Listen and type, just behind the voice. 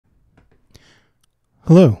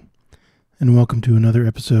Hello, and welcome to another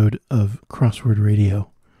episode of Crossword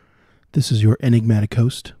Radio. This is your enigmatic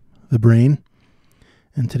host, The Brain,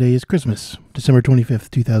 and today is Christmas, December 25th,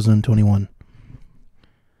 2021.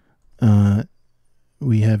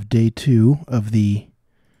 We have day 2 of the,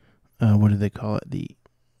 what do they call it, the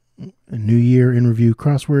New Year in Review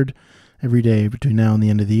crossword every day between now and the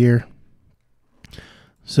end of the year.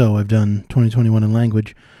 So I've done 2021 in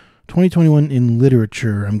language. 2021 in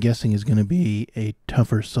literature, I'm guessing, is going to be a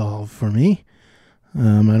tougher solve for me.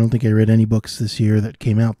 I don't think I read any books this year that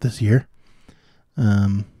came out this year.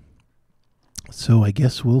 So I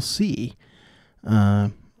guess we'll see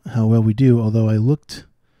how well we do. Although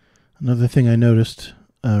another thing I noticed,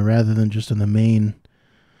 rather than just on the main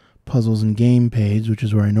puzzles and game page, which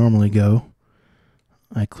is where I normally go,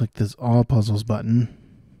 I clicked this all puzzles button.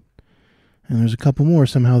 And there's a couple more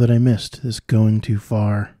somehow that I missed. This going too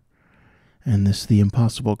far. And this the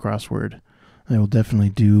impossible crossword. I will definitely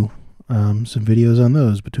do some videos on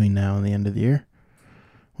those between now and the end of the year,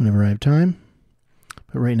 whenever I have time.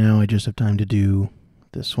 But right now I just have time to do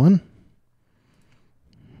this one.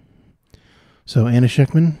 So Anna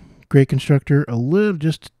Sheckman, great constructor, a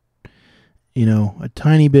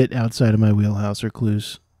tiny bit outside of my wheelhouse. Her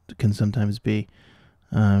clues can sometimes be.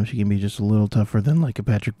 She can be just a little tougher than like a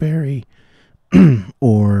Patrick Barry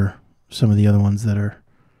or some of the other ones that are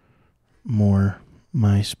more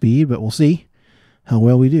my speed, but we'll see how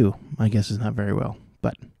well we do. My guess is not very well,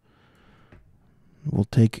 but we'll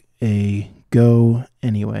take a go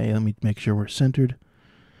anyway. Let me make sure we're centered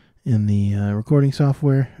in the recording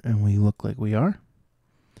software, and we look like we are.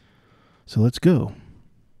 So let's go.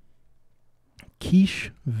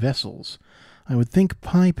 Quiche vessels. I would think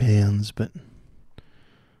pie pans, but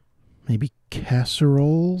maybe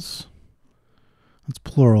casseroles? It's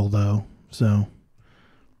plural, though, so...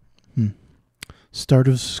 Start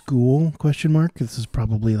of school, question mark. This is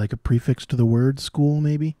probably like a prefix to the word school,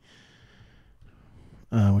 maybe.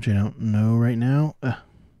 Which I don't know right now.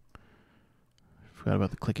 Forgot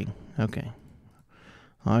about the clicking. Okay.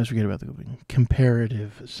 I always forget about the clicking.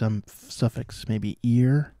 Comparative, some suffix, maybe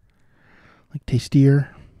ear. Like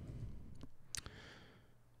tastier.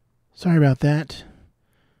 Sorry about that.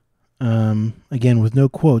 Again, with no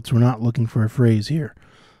quotes, we're not looking for a phrase here.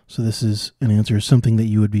 So this is an answer, something that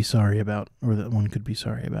you would be sorry about, or that one could be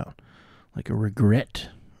sorry about. Like a regret,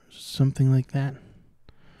 something like that.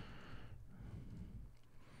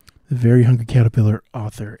 The Very Hungry Caterpillar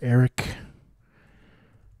author, Eric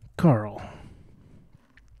Carle.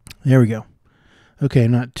 There we go. Okay,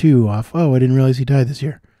 I'm not too off. Oh, I didn't realize he died this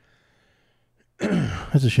year.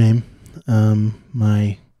 That's a shame.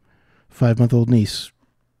 My 5-month-old niece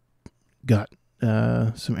got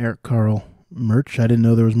some Eric Carle merch. I didn't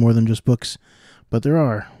know there was more than just books, but there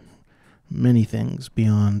are many things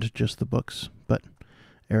beyond just the books. But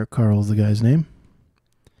Eric Carle is the guy's name.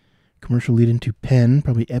 Commercial lead into pen,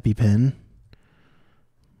 probably EpiPen.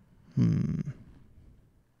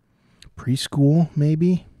 Preschool,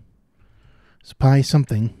 maybe? It's pie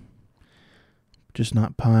something. Just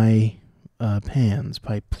not pie pans.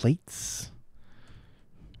 Pie plates?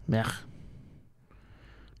 Meh.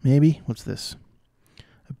 Maybe? What's this?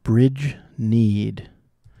 Bridge need.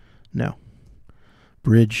 No.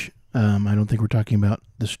 Bridge, I don't think we're talking about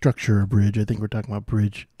the structure of bridge. I think we're talking about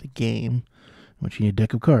bridge, the game, which you need a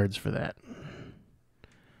deck of cards for that.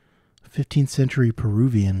 15th century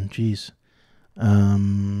Peruvian. Jeez.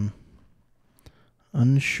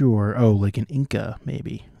 Unsure. Oh, like an Inca,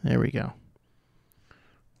 maybe. There we go.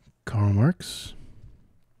 Karl Marx.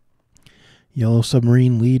 Yellow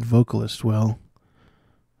Submarine lead vocalist. Well,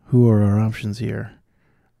 who are our options here?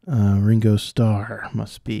 Ringo Starr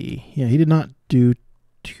must be. Yeah, he did not do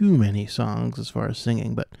too many songs as far as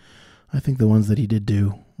singing, but I think the ones that he did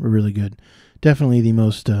do were really good. Definitely the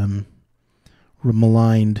most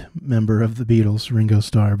maligned member of the Beatles, Ringo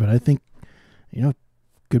Starr, but I think,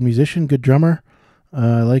 good musician, good drummer.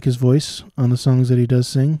 I like his voice on the songs that he does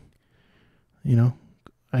sing.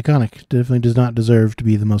 Iconic. Definitely does not deserve to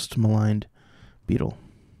be the most maligned Beatle.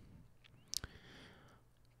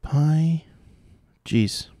 Pie.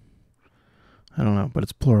 Jeez. I don't know, but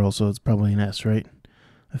it's plural, so it's probably an S, right?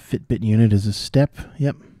 A Fitbit unit is a step.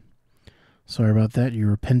 Yep. Sorry about that.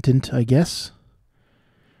 You're repentant, I guess.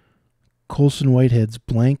 Colson Whitehead's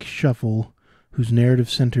Blank Shuffle, whose narrative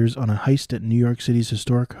centers on a heist at New York City's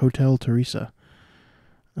historic Hotel Teresa.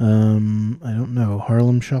 I don't know.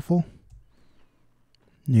 Harlem Shuffle?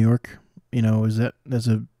 New York, is that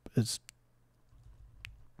it's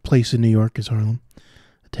place in New York is Harlem.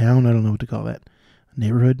 A town, I don't know what to call that. A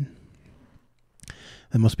neighborhood?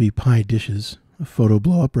 That must be pie dishes. A photo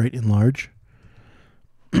blow up right in large.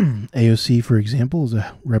 AOC, for example, is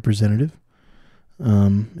a representative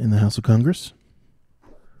in the House of Congress.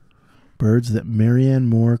 Birds that Marianne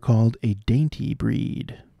Moore called a dainty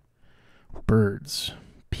breed. Birds.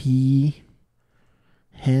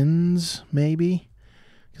 Hens, maybe?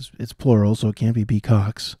 Because it's plural, so it can't be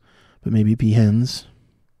peacocks, but maybe peahens.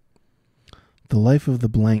 The Life of the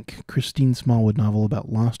Blank, Christine Smallwood novel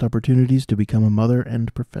about lost opportunities to become a mother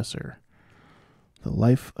and professor. The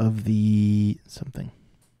Life of the something.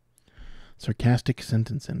 Sarcastic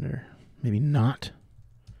sentence ender. Maybe not.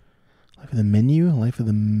 Life of the Menu? Life of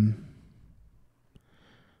the...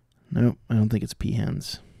 Nope, I don't think it's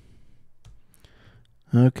peahens.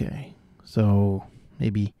 Okay, so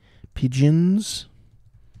maybe pigeons?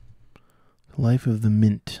 Life of the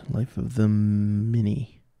Mint. Life of the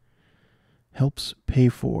Mini. Helps pay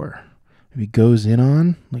for. Maybe goes in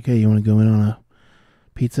on. Like, hey, you want to go in on a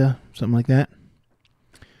pizza? Something like that.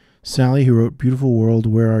 Sally, who wrote Beautiful World,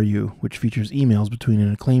 Where Are You? Which features emails between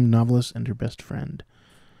an acclaimed novelist and her best friend.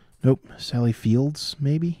 Nope. Sally Fields,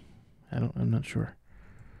 maybe? I'm not sure.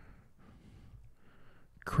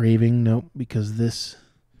 Craving, nope, because this...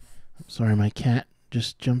 I'm sorry, my cat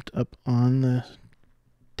just jumped up on the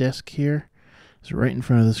desk here. It's right in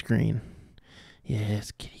front of the screen.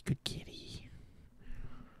 Yes, kitty, good kitty.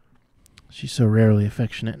 She's so rarely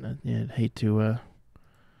affectionate. I'd hate to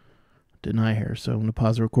deny her, so I'm going to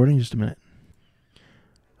pause the recording just a minute.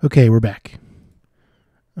 Okay, we're back.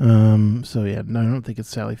 So yeah, no, I don't think it's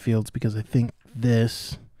Sally Fields because I think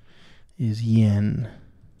this is Yen.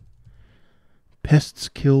 Pests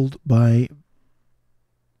killed by,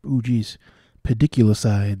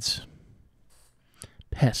 pediculicides.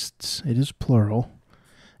 Pests. It is plural,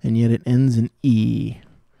 and yet it ends in E.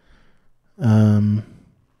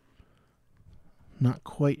 Not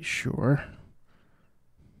quite sure.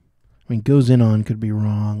 I mean, goes in on could be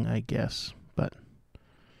wrong, I guess, but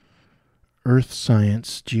earth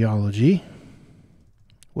science, geology.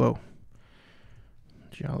 Whoa.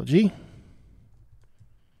 Geology.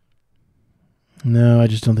 No, I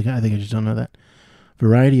think I just don't know that.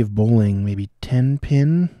 Variety of bowling, maybe 10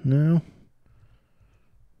 pin? No.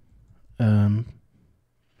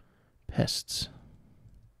 Pests.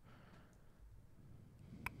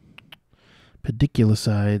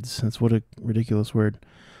 Pediculicides. That's what a ridiculous word.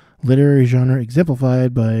 Literary genre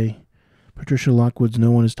exemplified by Patricia Lockwood's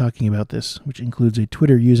No One Is Talking About This, which includes a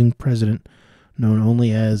Twitter-using president known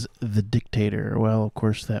only as the Dictator. Well, of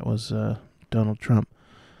course, that was Donald Trump.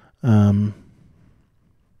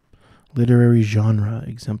 Literary genre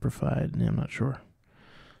exemplified. I'm not sure.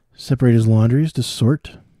 Separate as laundries to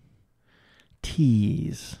sort.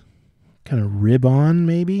 Tease. Kind of rib on,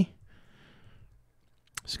 maybe?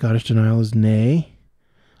 Scottish denial is nay.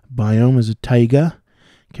 Biome is a taiga,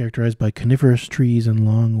 characterized by coniferous trees and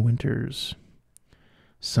long winters.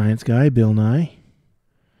 Science guy, Bill Nye.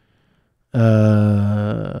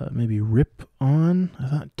 Maybe rip on? I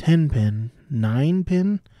thought 10 pin. 9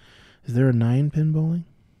 pin? Is there a 9 pin bowling?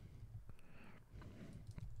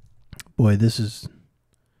 Boy, this is...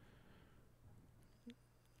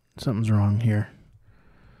 something's wrong here.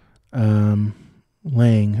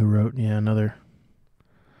 Lang, who wrote, another...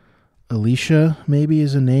 Alicia, maybe,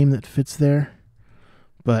 is a name that fits there.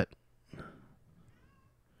 But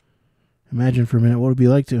imagine for a minute what it would be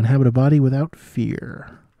like to inhabit a body without fear.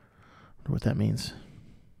 I wonder what that means.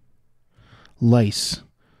 Lice.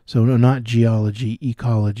 So no, not geology,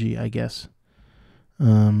 ecology, I guess.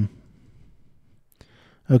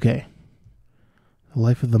 Okay. The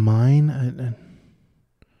Life of the Mine? I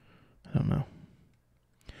don't know.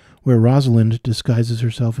 Where Rosalind disguises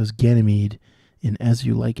herself as Ganymede in As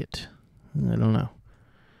You Like It. I don't know.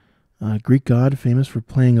 Greek god famous for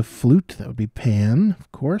playing a flute. That would be Pan, of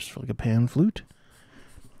course, for like a pan flute.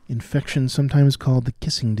 Infection sometimes called the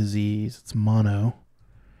kissing disease. It's mono.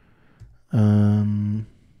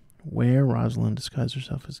 Where Rosalind disguised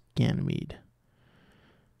herself as Ganymede.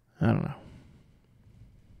 I don't know.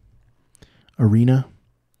 Arena.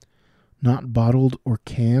 Not bottled or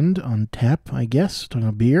canned, on tap, I guess. Talking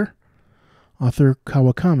about beer. Author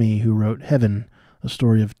Kawakami, who wrote Heaven, a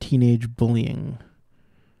story of teenage bullying.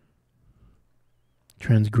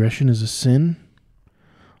 Transgression is a sin.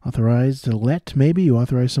 Authorized to let, maybe. You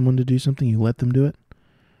authorize someone to do something, you let them do it.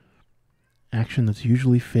 Action that's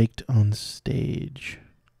usually faked on stage.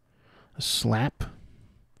 A slap.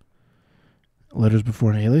 Letters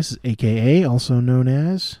before an alias is AKA, also known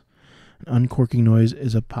as. An uncorking noise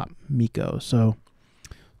is a pop miko. So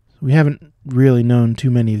we haven't really known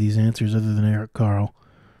too many of these answers other than Eric Carl.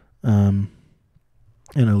 And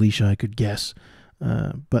Alicia, I could guess.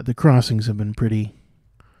 But the crossings have been pretty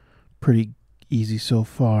easy so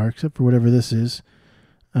far, except for whatever this is.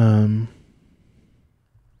 Um,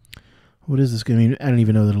 what is this? I mean, I don't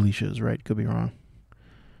even know that Alicia is right. Could be wrong.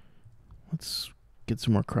 Let's get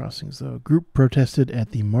some more crossings, though. Group protested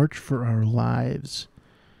at the March for Our Lives.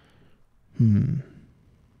 I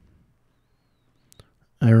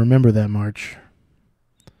remember that march.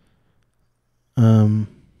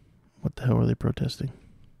 What the hell were they protesting?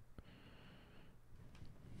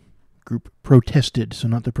 Group protested, so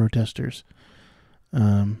not the protesters.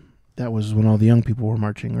 That was when all the young people were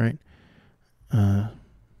marching, right?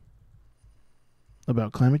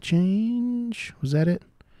 About climate change? Was that it?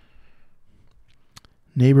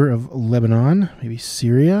 Neighbor of Lebanon, maybe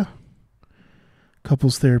Syria.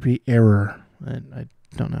 Couples therapy error. I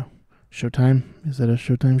don't know. Showtime? Is that a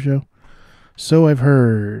Showtime show? So I've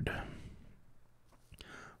heard.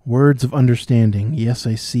 Words of understanding. Yes,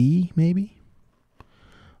 I see, maybe.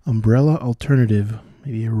 Umbrella alternative.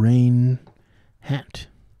 Maybe a rain hat.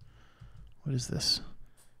 What is this?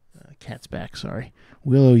 Cat's back, sorry.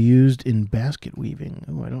 Willow used in basket weaving.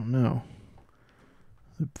 Oh, I don't know.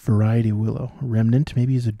 Variety willow. Remnant,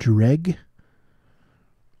 maybe is a dreg.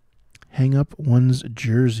 Hang up one's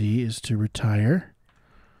jersey is to retire.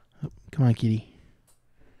 Oh, come on, kitty.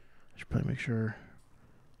 I should probably make sure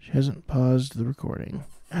she hasn't paused the recording.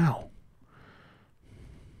 Ow.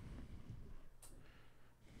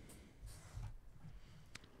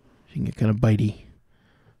 She can get kind of bitey.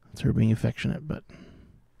 That's her being affectionate, but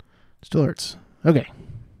still hurts. Okay.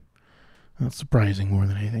 That's surprising more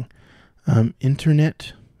than anything.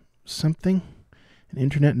 Internet something? An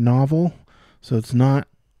internet novel? So it's not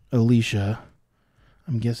Alicia.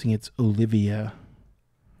 I'm guessing it's Olivia.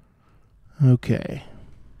 Okay.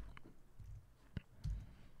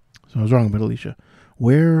 So I was wrong about Alicia.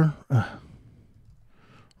 Where?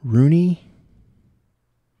 Rooney?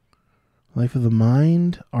 Life of the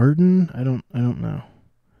Mind? Arden? I don't know.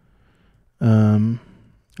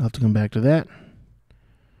 I'll have to come back to that.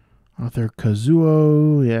 Author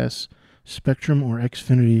Kazuo, yes. Spectrum or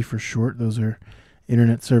Xfinity for short. Those are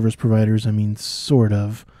internet service providers. I mean, sort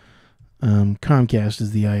of. Comcast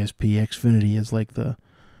is the ISP. Xfinity is like the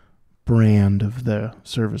brand of the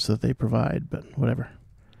service that they provide, but whatever.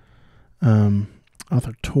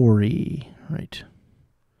 Author Tori, right.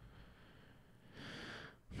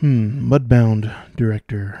 Mudbound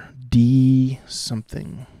director D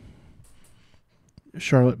something.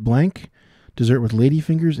 Charlotte Blank, dessert with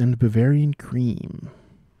ladyfingers and Bavarian cream.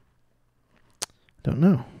 Don't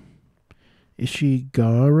know.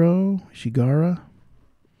 Ishigara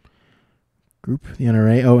group, the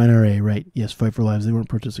NRA. Oh, NRA, right. Yes, Fight for Lives. They weren't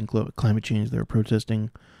protesting climate change. They were protesting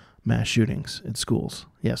mass shootings at schools.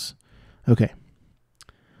 Yes. Okay.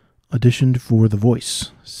 Auditioned for The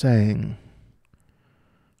Voice. Sang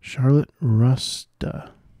Charlotte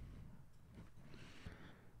Rusta.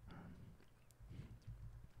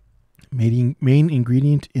 Main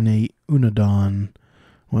ingredient in a unadon.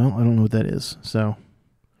 Well, I don't know what that is. So,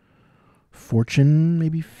 fortune,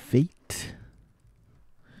 maybe fate?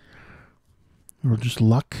 Or just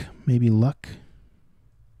luck? Maybe luck?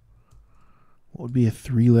 What would be a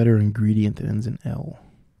 3-letter ingredient that ends in L?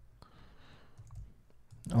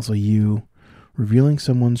 Also, U. Revealing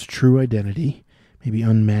someone's true identity. Maybe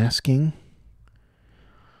unmasking.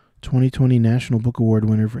 2020 National Book Award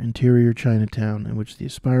winner for Interior Chinatown, in which the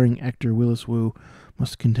aspiring actor Willis Wu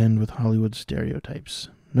must contend with Hollywood stereotypes.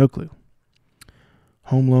 No clue.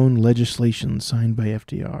 Home loan legislation signed by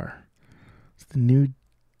FDR. It's the new...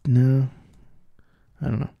 No. I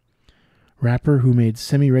don't know. Rapper who made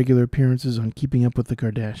semi-regular appearances on Keeping Up with the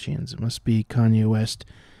Kardashians. It must be Kanye West,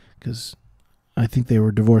 because I think they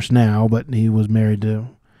were divorced now, but he was married to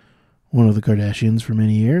one of the Kardashians for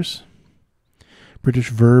many years. British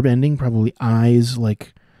verb ending, probably eyes,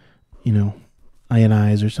 like,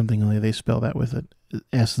 ionize or something. Only they spell that with an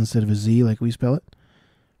S instead of a Z, like we spell it.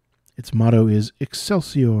 Its motto is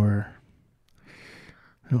Excelsior.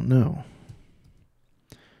 I don't know.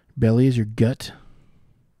 Belly is your gut.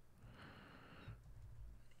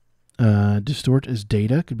 Distort is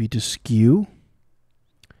data. Could be to skew.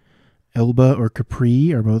 Elba or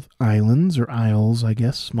Capri are both islands, or isles, I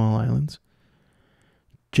guess, small islands.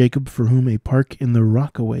 Jacob, for whom a park in the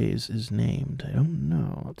Rockaways is named. I don't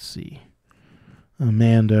know. Let's see.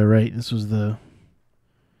 Amanda, right? This was the,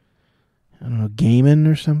 Gaiman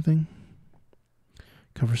or something.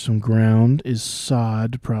 Cover some ground is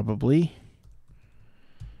sod, probably.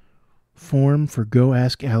 Form for Go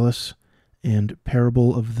Ask Alice and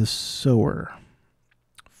Parable of the Sower.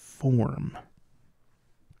 Form.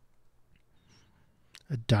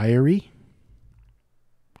 A diary.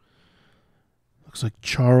 Looks like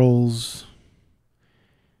Charles.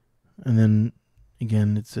 And then,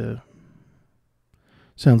 again, it's a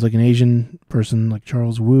Sounds like an Asian person, like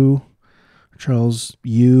Charles Wu, or Charles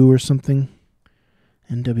Yu or something.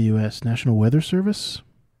 NWS, National Weather Service.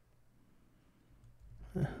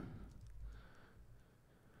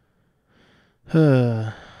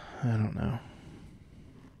 I don't know.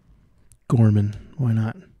 Gorman, why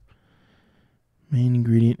not? Main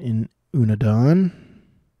ingredient in unadon.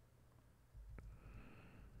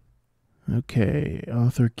 Okay,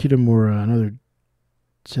 author Kitamura, another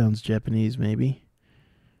sounds Japanese maybe.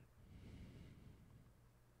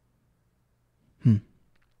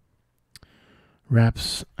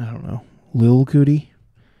 Raps, I don't know. Lil Cootie.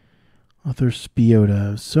 Author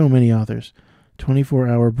Spiota. So many authors.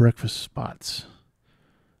 24-hour breakfast spots.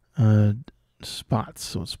 Spots,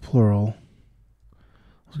 so it's plural. I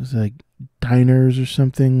was going to say like diners or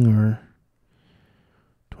something, or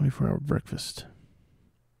 24-hour breakfast.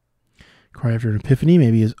 Cry after an epiphany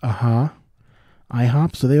maybe is aha.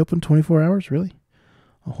 IHOP, so they open 24 hours, really?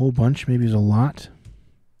 A whole bunch, maybe is a lot.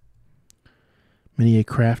 Many a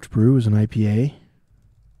craft brew is an IPA.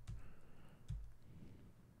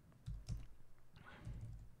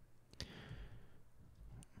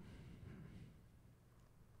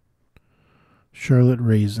 Charlotte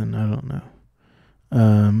Raisin, I don't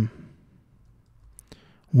know.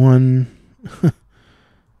 One,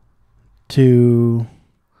 two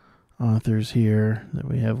authors here that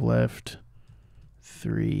we have left.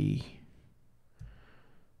 3.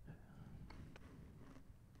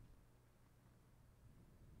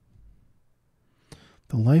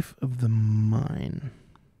 The Life of the Mine.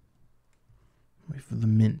 Life of the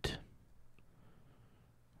Mint.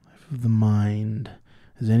 Life of the Mind.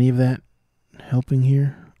 Is any of that helping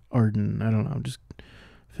here? Arden, I don't know. I'm just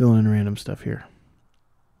filling in random stuff here.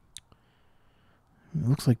 It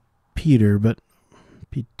looks like Peter, but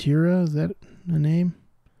Petira, is that a name?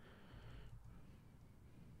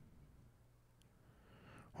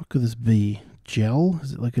 What could this be? Gel?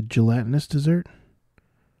 Is it like a gelatinous dessert?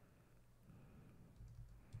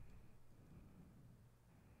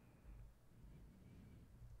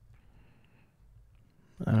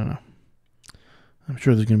 I don't know. I'm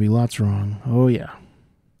sure there's going to be lots wrong. Oh, yeah.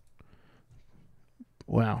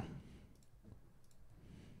 Wow.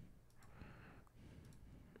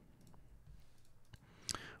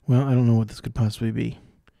 Well, I don't know what this could possibly be.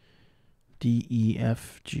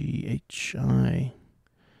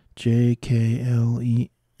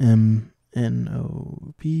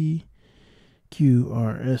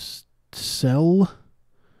 DEFGHIJKLEMNOPQRS cell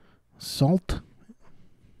salt.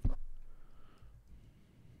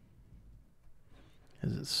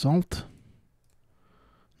 Is it salt?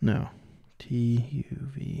 No.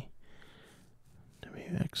 TUVWXYZ.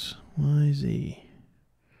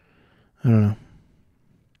 I don't know.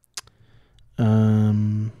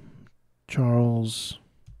 Charles.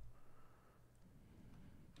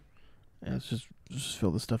 Yeah, let's just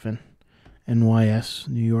fill this stuff in. NYS,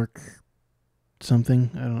 New York something.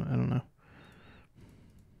 I don't know.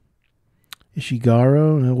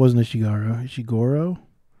 Ishiguro? No, it wasn't Ishiguro. Ishiguro?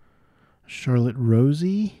 Charlotte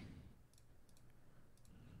Rosie?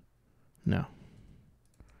 No.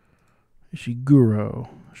 Ishiguro.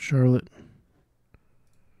 Charlotte.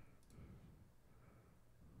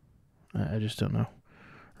 I just don't know.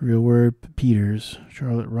 Real word, Peters.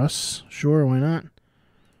 Charlotte Russ. Sure, why not?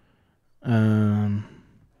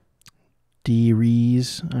 D.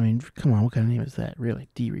 Rees. I mean, come on, what kind of name is that? Really?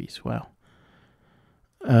 D. Rees. Wow.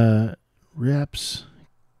 Raps.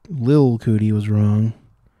 Lil Cootie was wrong.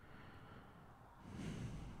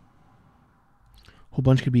 Whole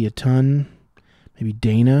bunch could be a ton. Maybe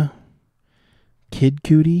Dana. Kid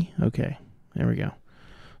Cootie. Okay, there we go.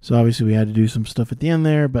 So obviously we had to do some stuff at the end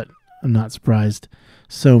there, but I'm not surprised.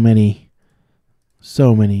 So many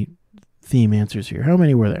theme answers here. How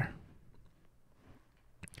many were there?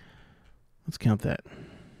 Let's count that.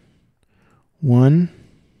 1,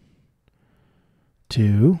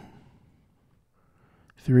 2,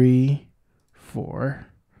 3, 4,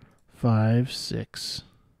 5, 6,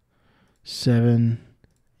 7,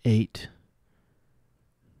 8.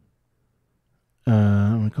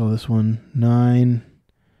 I'm going to call this one 9,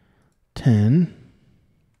 10.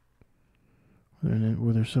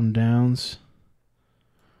 Were there some downs?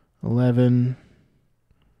 11,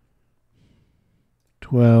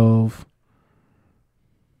 12,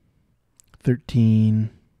 13.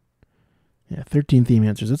 Yeah, 13 theme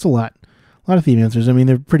answers. That's a lot. A lot of theme answers. I mean,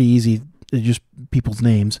 they're pretty easy. They're just people's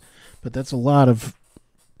names. But that's a lot of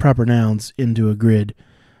proper nouns into a grid.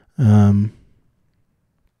 And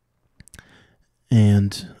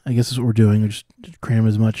I guess that's what we're doing. We just cram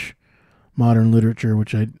as much modern literature,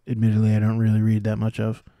 which admittedly I don't really read that much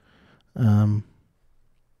of,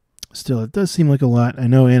 Still, it does seem like a lot. I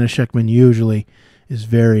know Anna Sheckman usually is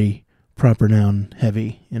very proper noun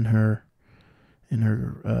heavy in her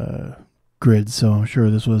grid, so I'm sure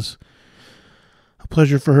this was a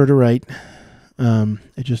pleasure for her to write.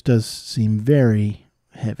 It just does seem very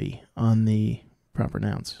heavy on the proper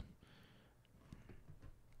nouns.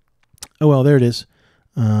 Oh well, there it is.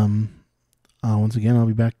 Once again, I'll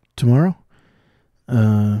be back tomorrow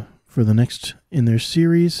for the next in their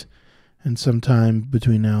series, and sometime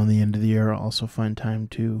between now and the end of the year, I'll also find time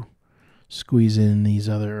to squeeze in these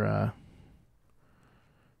other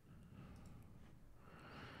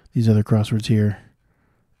crosswords here.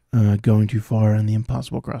 Going too far and the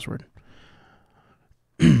impossible crossword.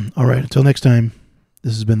 All right, until next time,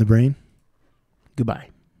 this has been The Brain. Goodbye.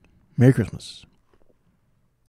 Merry Christmas.